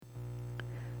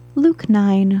Luke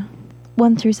 9,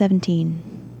 1 through 17.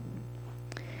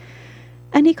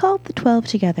 And he called the 12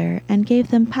 together, and gave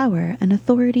them power and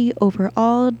authority over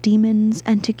all demons,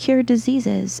 and to cure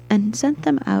diseases, and sent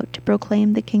them out to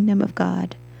proclaim the kingdom of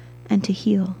God, and to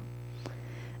heal.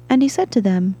 And he said to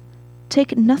them,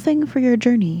 Take nothing for your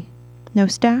journey, no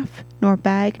staff, nor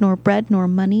bag, nor bread, nor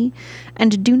money,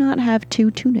 and do not have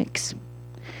 2 tunics.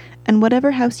 And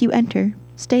whatever house you enter,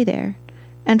 stay there,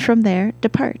 and from there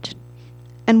depart.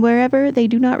 And wherever they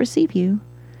do not receive you,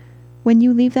 when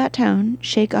you leave that town,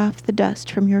 shake off the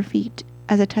dust from your feet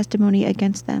as a testimony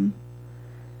against them.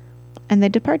 And they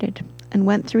departed, and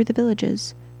went through the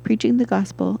villages, preaching the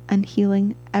gospel and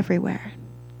healing everywhere.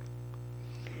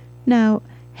 Now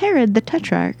Herod the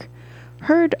Tetrarch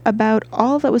heard about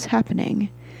all that was happening,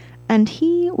 and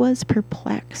he was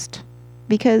perplexed,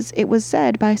 because it was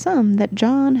said by some that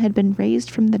John had been raised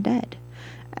from the dead,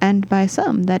 and by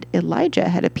some that Elijah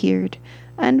had appeared,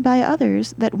 and by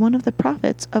others that one of the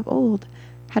prophets of old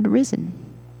had risen.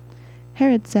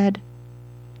 Herod said,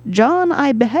 John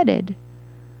I beheaded,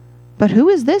 but who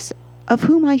is this of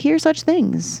whom I hear such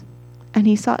things? And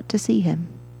he sought to see him.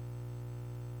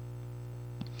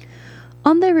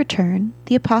 On their return,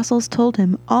 the apostles told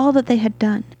him all that they had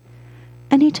done,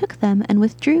 and he took them and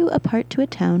withdrew apart to a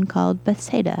town called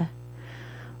Bethsaida.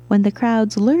 When the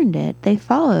crowds learned it, they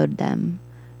followed them,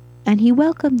 and he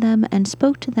welcomed them and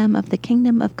spoke to them of the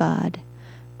kingdom of God,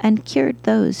 and cured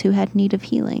those who had need of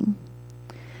healing.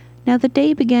 Now the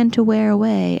day began to wear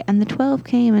away, and the 12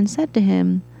 came and said to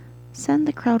him, Send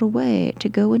the crowd away to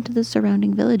go into the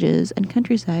surrounding villages and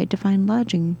countryside to find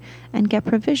lodging and get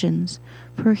provisions,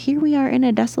 for here we are in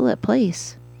a desolate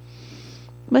place.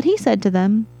 But he said to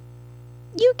them,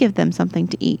 You give them something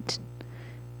to eat.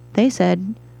 They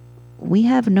said, We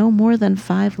have no more than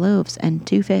 5 loaves and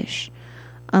 2 fish,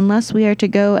 unless we are to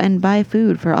go and buy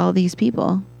food for all these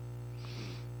people.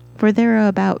 For there are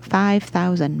about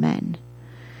 5,000 men.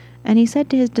 And he said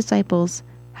to his disciples,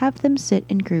 Have them sit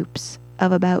in groups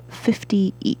of about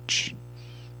 50 each.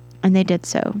 And they did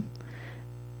so,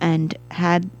 and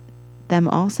had them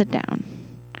all sit down.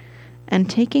 And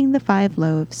taking the 5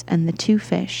 loaves and the 2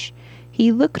 fish,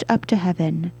 he looked up to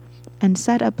heaven, and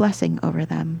said a blessing over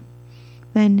them.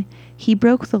 Then he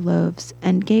broke the loaves,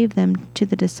 and gave them to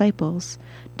the disciples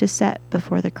to set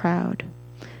before the crowd.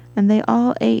 And they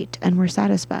all ate and were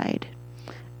satisfied.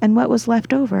 And what was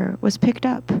left over was picked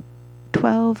up,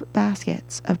 12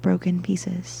 baskets of broken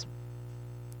pieces.